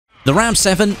The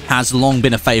RAM-7 has long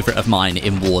been a favourite of mine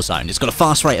in Warzone. It's got a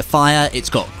fast rate of fire, it's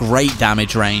got great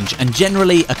damage range, and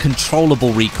generally a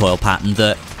controllable recoil pattern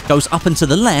that goes up and to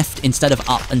the left instead of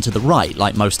up and to the right,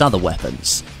 like most other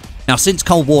weapons. Now, since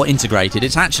Cold War integrated,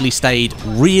 it's actually stayed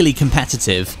really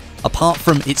competitive, apart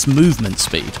from its movement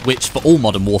speed, which for all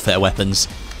Modern Warfare weapons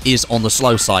is on the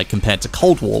slow side compared to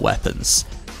Cold War weapons.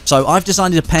 So I've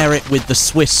decided to pair it with the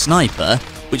Swiss Sniper,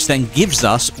 which then gives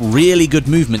us really good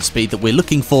movement speed that we're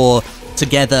looking for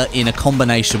together in a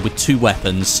combination with two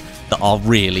weapons that are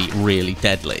really, really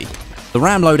deadly. The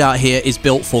RAM loadout here is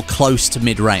built for close to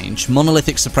mid-range.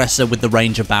 Monolithic Suppressor with the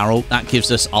Ranger barrel, that gives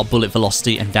us our bullet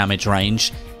velocity and damage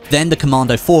range. Then the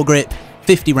Commando Foregrip,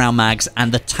 50 round mags,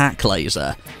 and the TAC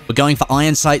laser. We're going for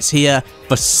iron sights here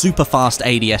for super fast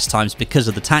ADS times because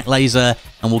of the TAC laser,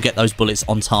 and we'll get those bullets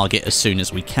on target as soon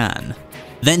as we can.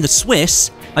 Then the Swiss,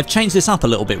 I've changed this up a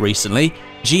little bit recently.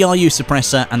 GRU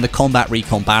Suppressor and the Combat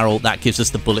Recon barrel, that gives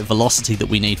us the bullet velocity that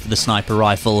we need for the sniper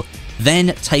rifle.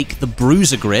 Then take the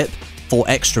Bruiser grip for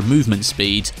extra movement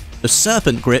speed, the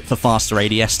Serpent grip for faster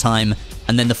ADS time,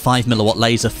 and then the 5mm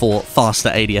laser for faster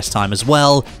ADS time as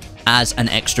well, as an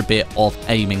extra bit of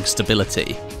aiming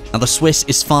stability. Now the Swiss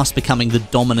is fast becoming the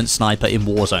dominant sniper in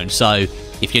Warzone, so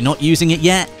if you're not using it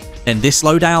yet, then this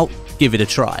loadout, give it a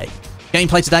try.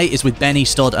 Gameplay today is with Benny,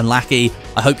 Stod and Lackey.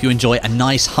 I hope you enjoy a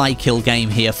nice high kill game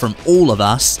here from all of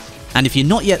us. And if you're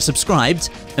not yet subscribed,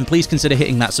 then please consider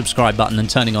hitting that subscribe button and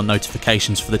turning on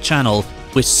notifications for the channel.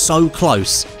 We're so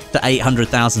close to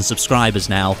 800,000 subscribers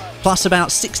now. Plus about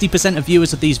 60% of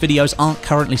viewers of these videos aren't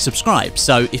currently subscribed.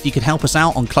 So if you could help us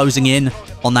out on closing in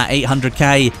on that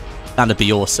 800k, that'd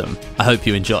be awesome. I hope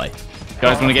you enjoy. You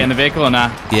guys want to get in the vehicle or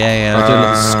not? Yeah, I'll do a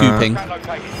little scooping.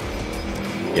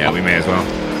 Yeah, we may as well.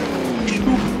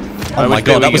 Oh my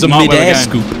god, that was a mid-air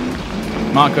scoop.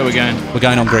 Mark, where we're going? We're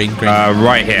going on green.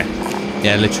 Right here.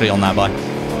 Yeah, literally on that bike.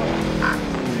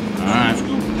 Alright.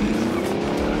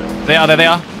 There they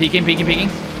are. Peeking.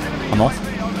 I'm off.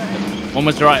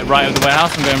 Almost right of the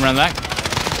warehouse. I'm going around that.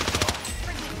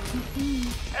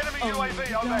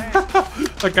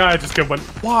 That guy just went,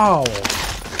 wow.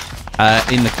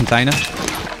 In the container.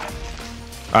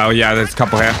 Oh yeah, there's a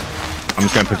couple here. I'm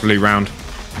just going to put the loot round.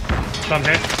 Done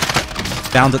here.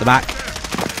 Downed at the back.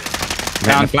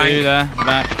 Down through there,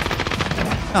 back.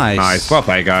 Nice. Well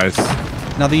played, guys.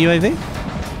 Another UAV?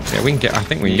 Yeah, we can get. I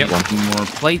think we can get one. More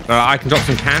plate. I can drop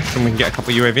some cash and we can get a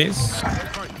couple of UAVs.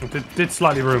 Did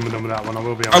slightly ruin them with that one. I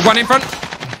will be Oh, honest. one in front.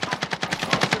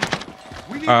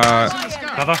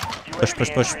 Another.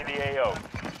 Push.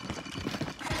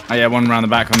 Oh yeah, one around the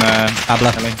back on the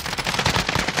Abla.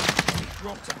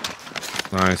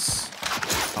 Nice.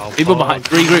 People behind,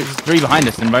 three behind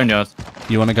us in boneyard.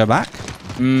 You want to go back?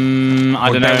 I don't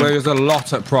know. There was a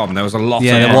lot at prom. There was a lot.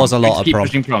 Yeah, there was a lot of keep prom.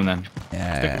 pushing prom then.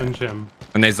 Yeah.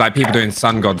 And there's like people doing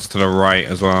sun gods to the right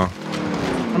as well.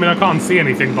 I mean, I can't see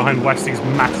anything behind Westie's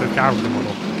massive character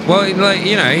model. Well, like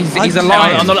you know, he's a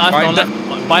lion. On the left.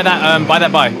 Buy that. Buy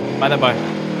that. Buy that.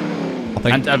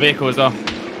 And a vehicle as well.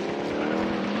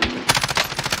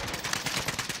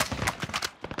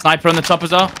 Sniper on the top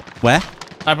as well. Where?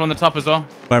 Sniper on the top as well.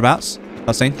 Whereabouts?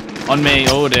 I've seen. On me.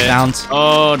 Oh dear. Downed.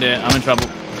 Oh dear. I'm in trouble.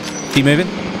 Keep moving.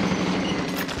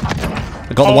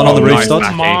 I got the one on the roof, Stod.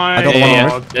 I got the one on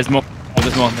the roof. There's more.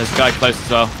 There's more. There's a guy close as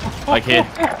well. Like here.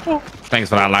 Thanks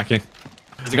for that, Lackey.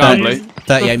 There's a guy in blue.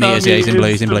 38 meters, yeah, he's in blue,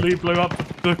 he's in blue. Blew up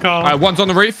the car. One's on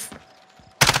the roof.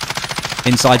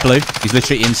 Inside blue. He's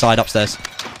literally inside upstairs.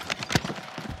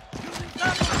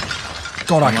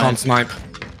 God, I can't snipe.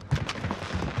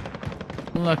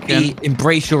 Looking.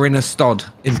 Embrace your inner Stod.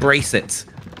 Embrace it.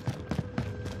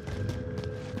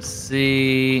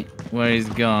 See where he's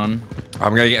gone.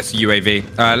 I'm going to get a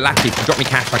UAV. Lackey, if you drop me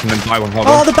cash, I can then buy one. Hold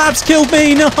Oh, on. the Babs killed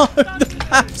me! No! The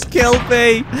Babs killed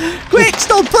me! Quick,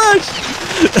 stop push!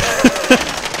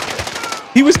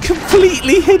 He was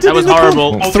completely hidden. That was in the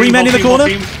horrible. corner. Three men in the corner.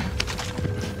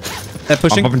 They're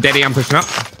pushing. I'm Daddy, I'm pushing up.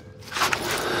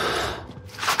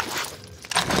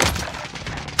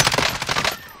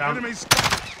 Enemies.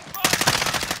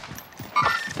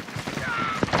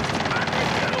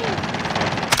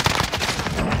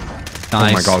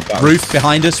 Nice. Oh my God, that Roof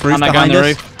behind us. Roof behind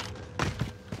us.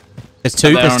 There's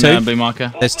two. There's two. Blue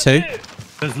marker. There's two.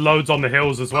 There's loads on the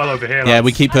hills as well over here. Yeah,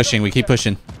 we keep pushing. We keep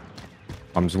pushing.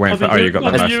 I'm just waiting for. Oh, you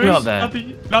got the Yui? left.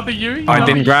 Another Yui? I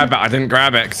didn't grab it. I didn't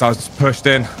grab it because I was pushed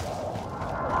in.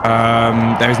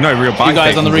 There is no real buy. You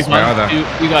guys on the roof, man.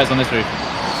 You guys on this roof.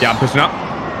 Yeah, I'm pushing up.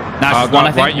 Now it's just one,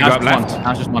 I think. Right, you go up left. Now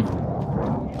it's just one.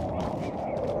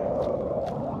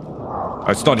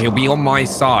 Oh, Stod, he'll be on my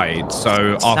side,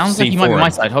 so I'll Sounds see like he might be for my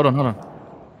him. side. Hold on.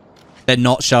 They're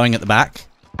not showing at the back.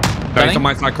 No, he's on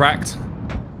my side, cracked.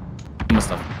 My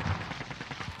stuff.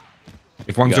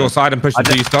 If one's your side and pushing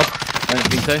to you, stop. I don't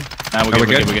think so. No, we're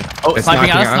good. We're good. Oh, They're sniping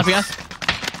at us. sniping Sniping us.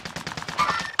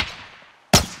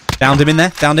 Downed him in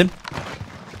there. Downed him.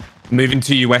 Moving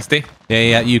to you, Westie.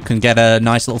 Yeah. You can get a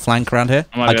nice little flank around here.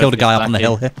 I killed a guy up on the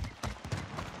hill here.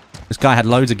 This guy had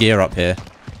loads of gear up here.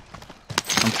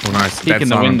 Oh, nice. Peek in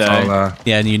the window.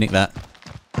 Yeah, and you nick that.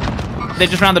 They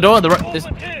just round the door.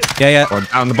 Yeah. Or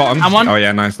down the bottom. And one. Oh,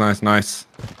 yeah. Nice.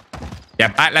 Yeah,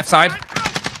 back left side.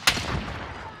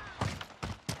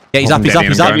 Yeah, he's up.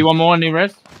 Give you one more, new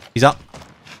res. He's up.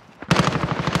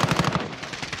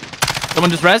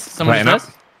 Someone just res.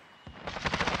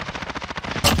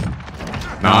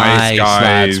 Nice, Nice, guys.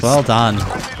 lads. Well done. I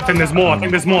think there's more.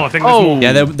 Oh.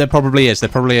 Yeah, there probably is.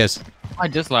 I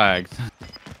just lagged.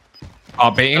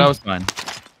 Beating. That was fine.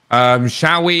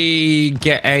 Shall we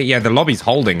get a... Yeah, the lobby's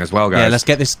holding as well, guys. Yeah, let's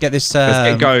get this. Let's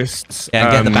get ghosts. Yeah,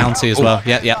 and get the bounty as well.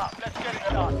 Yeah.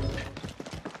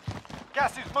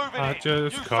 Gas is moving I in.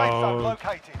 just New safe called. zone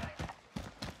located.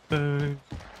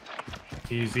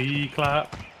 Easy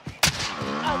clap.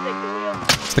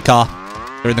 It's the car.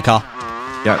 They're in the car.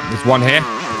 Yeah, there's one here.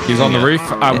 He's on the roof.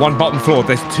 One bottom floor.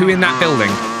 There's two in that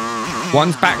building.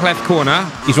 One's back left corner.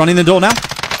 He's running the door now.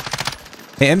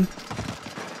 Hit him.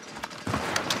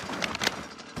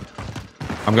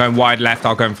 I'm going wide left.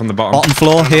 I'll go in from the bottom. Bottom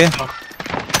floor here.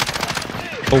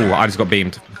 Oh, I just got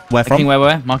beamed. Where from?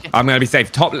 Where? Mark it. I'm going to be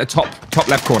safe. Top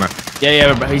left corner.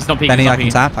 Yeah, but he's not peeking. Benny, I can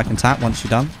tap once you're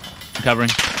done. Covering.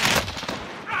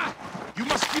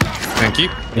 Thank you.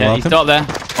 Yeah, he's top there.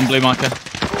 On blue marker.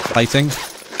 Plating.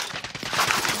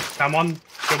 Down one.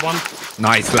 Good one.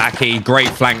 Nice, Lackey. Great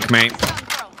flank, mate.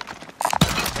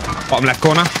 Bottom left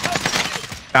corner.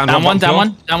 Down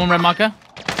one, red marker.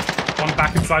 One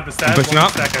back inside the stairs. Pushing one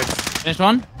up. Staircase. Finished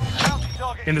one.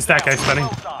 In the staircase, Benny.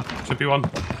 Should be one.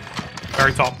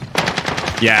 Very top.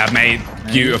 Yeah, mate.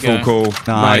 Beautiful call.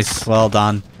 Nice. Well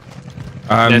done.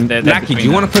 They're Lackey, do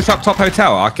you want to push up top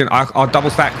hotel? I'll double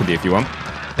stack with you if you want.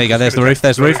 There you go. There's the roof.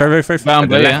 There's the roof. Roof. Down The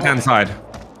blue, left hand side.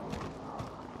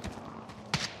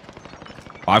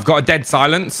 I've got a dead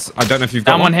silence. I don't know if you've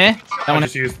got Down one here. I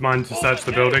just used mine to search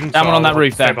the building. Down one on that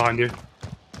roof stay there. behind you.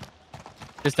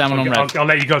 Just down one on red. I'll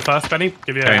let you go first, Benny.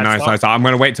 Give you a Okay, head nice. start. I'm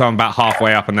going to wait till I'm about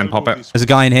halfway up and then pop it. There's a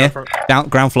guy in here. Down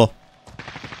ground floor.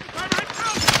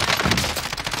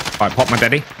 Right, pop my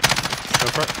daddy. Go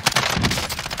for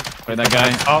it. Wait, that guy.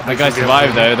 Oh, That guy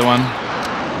survived though. The one.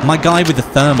 My guy with the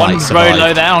thermite One's very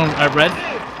low survived. down at red.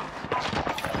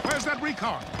 Where's that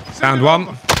recon? Downed one.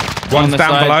 One's the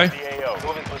down side. below.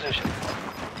 Moving position.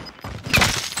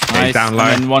 Nice. down low.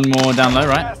 And then one more down low,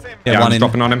 right? Yeah, Yeah, one I'm in.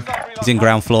 dropping on him. He's in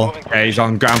ground floor. Yeah, he's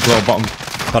on ground floor bottom.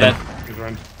 Got him. Good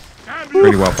run.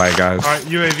 Really well played, guys. All right,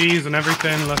 UAVs and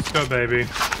everything. Let's go, baby.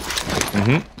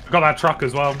 Got that truck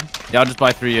as well. Yeah, I'll just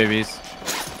buy 3 UAVs.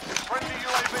 Friendly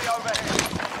UAV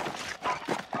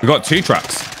overhead. We got 2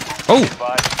 trucks. Oh,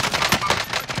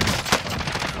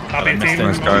 That'll be a team.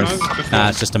 Nice, guys. Nah,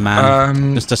 it's just a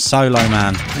man. Just a solo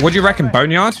man. what do you reckon,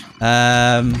 Boneyard?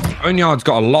 Boneyard's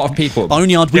got a lot of people.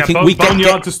 Boneyard, Yeah, we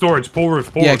boneyard to storage. Pull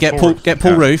roof. Pull yeah, roof, get pull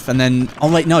pull roof. roof, and then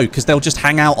wait, no, because they'll just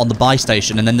hang out on the buy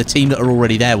station, and then the team that are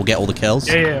already there will get all the kills.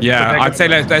 Yeah. Yeah, I'd say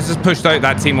let's just push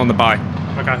that team on the buy.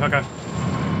 Okay.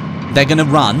 They're gonna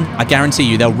run. I guarantee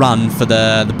you, they'll run for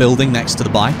the building next to the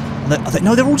buy.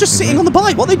 No, they're all just sitting on the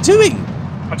buy. What are they doing?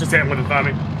 I'll just hit him with a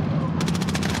thermite.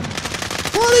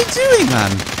 What are they doing,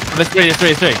 man? There's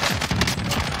three.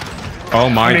 Oh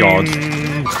my god.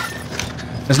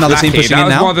 There's another team pushing that in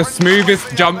was now. one of the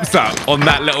smoothest jumps up on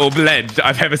that little ledge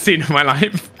I've ever seen in my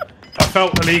life. I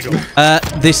felt illegal.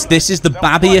 This is the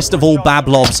babbiest of all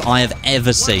bablobs I have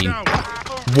ever seen.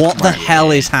 What the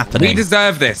hell is happening? We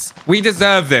deserve this. We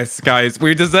deserve this, guys.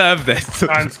 We deserve this.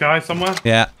 Iron Sky somewhere.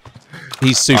 Yeah,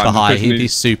 he's super I'm high. pushing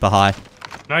He's super high.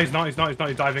 No, he's not. He's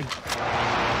diving.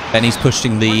 Then he's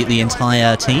pushing the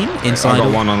entire team inside. I've got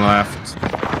of- one on the left.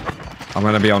 I'm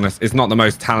going to be honest. It's not the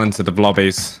most talented of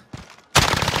lobbies. Right,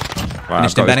 I've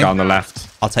Finished him, got this Benny? guy on the left.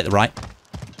 I'll take the right.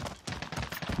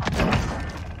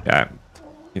 Yeah.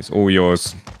 It's all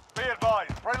yours. Be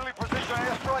advised. Friendly precision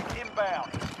airstrike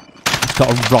inbound. He's got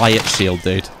a riot shield,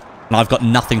 dude. And I've got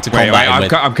nothing to Wait, combat him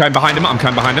with. I'm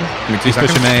going behind him. Give me 2 He's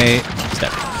seconds. pushing me.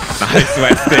 Step. Nice,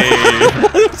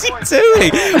 Westie. What is he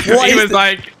doing? What he is was the-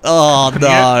 like, Oh, no.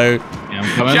 Yeah,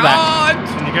 I'm coming back.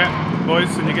 John! And you get,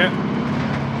 boys, and you get.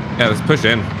 Yeah, let's push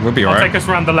in. We'll be I'll alright. take us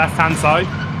around the left-hand side.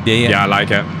 Yeah. Yeah, I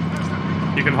like it.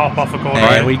 You can hop off a corner.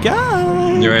 There we go.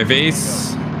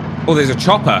 UAVs. Oh, there's a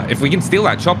chopper. If we can steal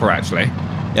that chopper, actually.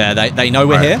 Yeah, they know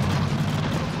we're Right. here.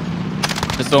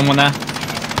 Just someone there.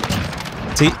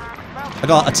 I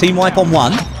got a team wipe on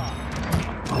one.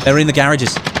 They're in the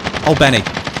garages. Oh, Benny.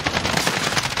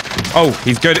 Oh,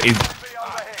 he's good.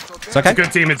 It's okay. It's a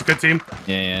good team. It's a good team.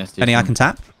 Yeah. Benny, I can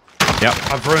tap. Yep.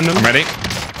 I've ruined them. I'm ready.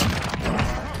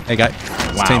 There you go.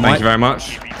 Wow, Team thank you very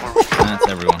much. That's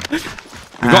everyone.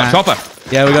 We've got a chopper.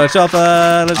 Yeah, we got a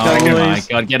chopper. Let's go, Oh my boys.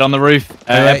 god, get on the roof.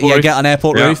 Yeah, Roof. get on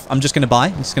airport Yeah. roof. I'm just gonna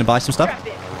buy. some stuff.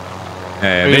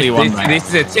 Really This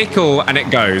is a tickle and it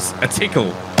goes. A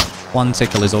tickle. One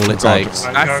tickle is all it takes.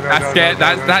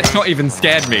 That's not even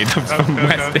scared me. That's from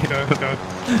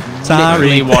Westie. Sorry.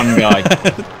 Literally one guy.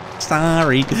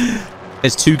 Sorry.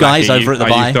 There's two guys Lucky, over at the are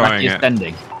you buy. throwing He's it?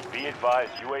 standing. Be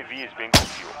advised, UAV is being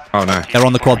secured. Oh no. They're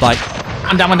on the quad bike.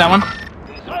 I'm down one.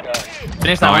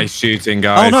 Finish that Nice shooting,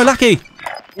 guys. Oh no, Lucky.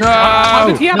 How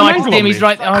did he have one. No, an I can angle see on him. me? He's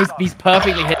right. Oh, he's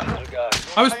perfectly hit.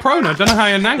 I was prone. I don't know how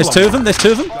you angle. There's two of them. There's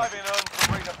two of them. Driving on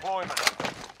for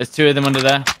redeployment. There's two of them under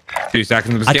there. 2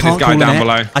 seconds. Let's I get can't this guy call down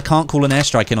below. I can't call an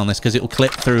airstrike in on this because it will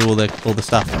clip through all the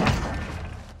stuff.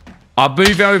 I'll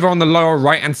move over on the lower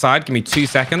right hand side. Give me 2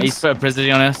 seconds. He's put a prison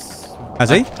on us. Has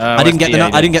he? I didn't get the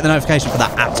Westie, I didn't get the notification for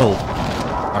that at all.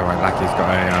 All right, Lucky's got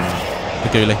a. The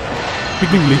ghoulie.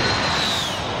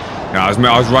 Yeah, I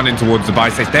was running towards the buy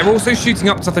station. They're also shooting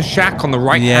up to the shack on the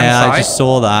right hand Yeah, side. I just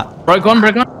saw that. Broke one.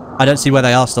 I don't see where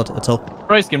they are stood at all.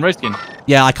 Roast skin.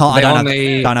 Yeah, I can't. I They're on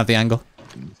don't have the angle.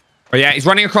 Oh yeah, he's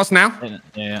running across now.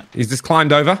 Yeah. He's just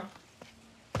climbed over.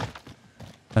 I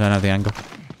don't have the angle.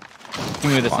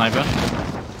 Give me with the sniper.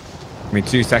 Give me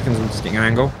 2 seconds. I'm just getting an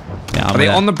angle. Yeah, Are they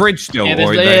on the bridge still? Yeah,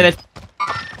 or are there's they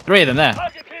three of them there.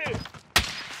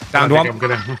 downed I'm one?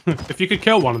 gonna, if you could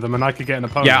kill one of them and I could get an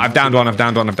opponent. Yeah, I've downed one. I've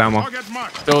downed one.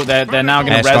 So they're now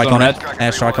going to res Airstrike on on it. red.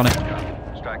 Airstrike on it.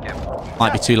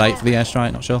 Might be too late for the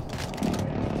airstrike. Not sure.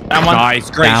 Down one. Nice,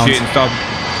 great Downed. shooting, Stop.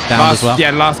 Down as well.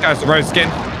 Yeah, last guy's the road skin.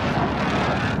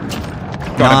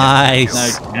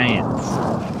 Nice. No chance.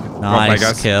 Well played, Nice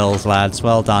guys. kills, lads.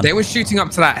 Well done. They were shooting up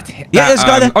to that. Yeah, there's a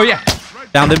guy there. Oh yeah.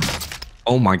 Downed him.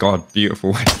 Oh my god,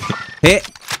 beautiful. Hit.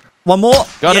 One more.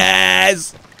 Got him.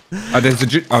 Yes. There's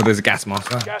a gas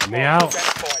mask. Let me out.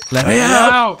 Let me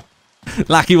out.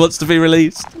 Lackey wants to be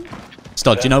released.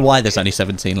 Stod, do you know why there's only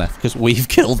 17 left? Because we've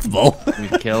killed them all.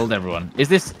 We've killed everyone. Is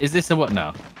this a what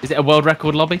now? Is it a world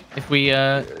record lobby? If we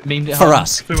memed it For hard?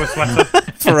 us. Do a sweater.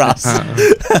 For us.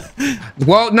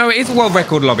 Well, no, it is a world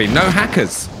record lobby. No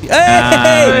hackers. Hey!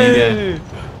 There you go.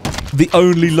 The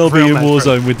only lobby Real in metric.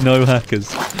 Warzone with no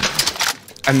hackers.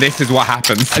 And this is what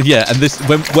happens. Yeah, and this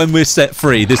when we're set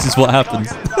free, this is what happens.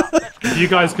 You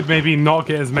guys could maybe not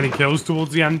get as many kills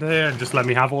towards the end here and just let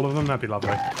me have all of them. That'd be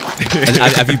lovely.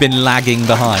 Have you been lagging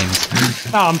behind?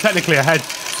 No, I'm technically ahead,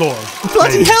 sort of.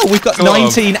 Bloody Maybe. hell, we've got Sort of.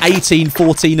 19, 18,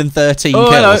 14, and 13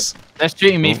 Oh, hello. kills. They're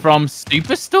shooting me from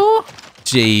Superstore.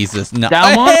 Jesus, no.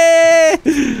 Down one. Hey!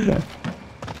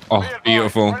 Oh,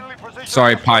 beautiful.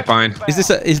 Sorry, Pipeline. Is this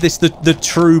the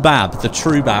true Bab? The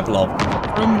true Bab lob?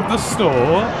 From the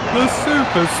store, the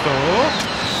superstore.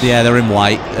 Yeah, they're in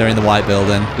white. They're in the white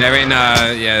building. They're in,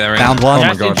 they're in. Downed one. Oh They're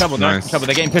my actually in god. trouble. They're in Nice. trouble.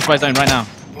 They're getting pushed by zone right now.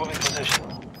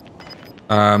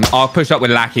 I'll push up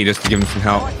with Lackey just to give him some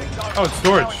help. Oh, it's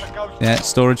storage. Yeah,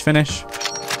 storage finish.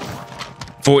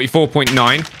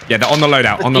 44.9. Yeah, they're on the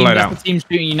loadout. On the That's loadout. the team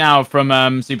shooting you now from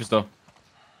Superstore.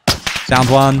 Downed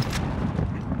one.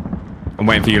 I'm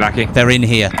waiting for you, Lackey. They're in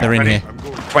here. They're in here.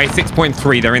 Wait,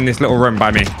 6.3. They're in this little room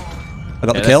by me. I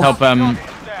got the Yeah, kill.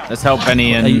 let's help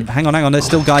Benny and. Hey, hang on. There's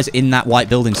still guys in that white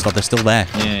building spot. They're still there.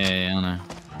 Yeah, I know.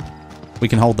 We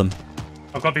can hold them.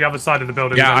 I've got the other side of the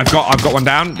building. Yeah, I've got one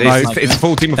down. Right. It's a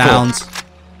full team of four. Downed.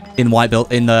 In white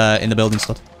build in the building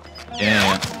spot.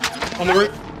 Yeah. On the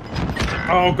roof.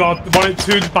 Oh god,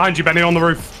 two behind you, Benny, on the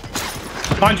roof.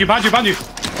 Behind you.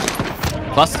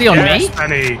 Busty on Yes, me?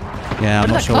 Benny. Yeah, I'm Where not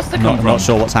did that sure. cluster come Not from?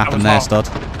 sure what's happened there, was hot.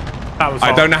 Stud. That was I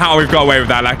hot. don't know how we've got away with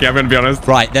that, Lackey. I'm going to be honest.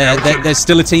 Right, there's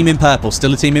still a team in purple.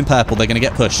 Still a team in purple. They're going to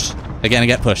get pushed. They're going to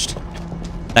get pushed.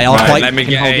 They are Right, quite. let me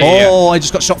get Oh, I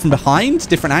just got shot from behind.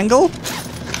 Different angle.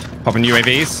 Popping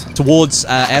UAVs. Towards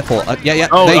airport. Yeah.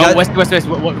 Oh, there you go. West.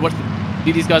 What?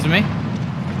 Do these guys with me?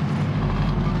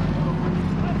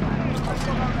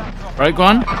 Broke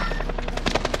one.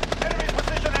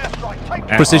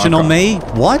 Precision on me.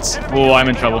 What? Oh, I'm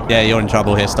in trouble. Yeah, you're in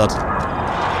trouble here, Stud.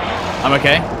 I'm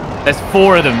okay. There's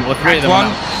 4 of them, or 3 of them. One.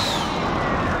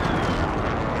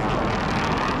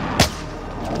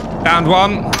 now. Downed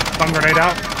one. Stun grenade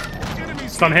out.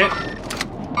 Stun hit.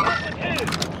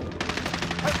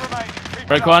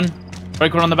 Broke one.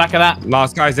 Broke one on the back of that.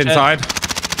 Last guy's inside.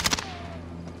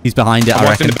 He's behind it, I'm I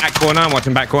watching reckon. the back corner. I'm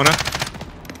watching back corner.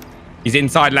 He's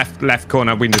inside left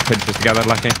corner. We can just pinch this together,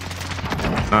 Lucky.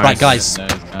 Nice. Right, guys. No,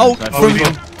 Oh, no,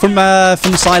 medium. from the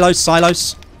silos,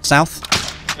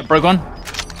 south. Broke one.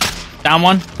 Down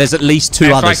one. There's at least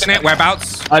 2 others. Airstrike in it.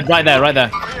 Whereabouts? Right there, right there.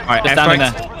 Right, Just down in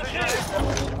there.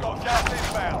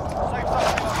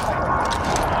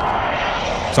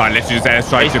 So I literally just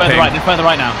airstrike He's your further ping. right, he's further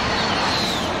right now.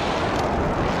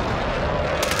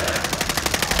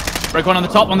 Recon on the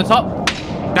top,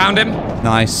 Downed him.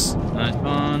 Nice. Nice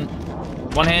one.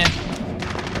 One here.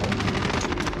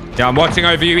 Yeah, I'm watching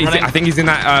over you. Running. I think he's in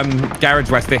that garage,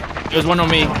 Westie. There's one on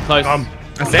me, close.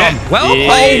 That's it. Well Yeah.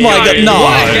 played, Oh my God, guys. no.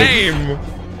 What a game.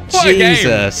 What a game.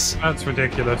 Jesus. That's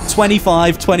ridiculous.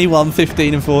 25, 21,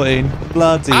 15, and 14.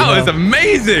 Bloody That hell. was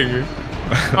amazing.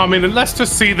 I mean, let's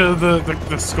just see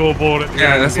the scoreboard. At the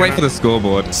Yeah, end, let's you wait know? for the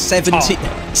scoreboard.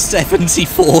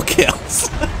 74 kills.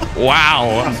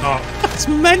 Wow. That's not. That's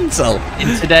mental.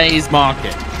 In today's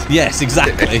market. Yes,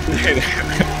 exactly.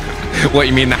 What,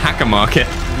 you mean the hacker market?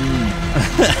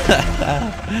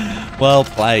 Well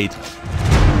played.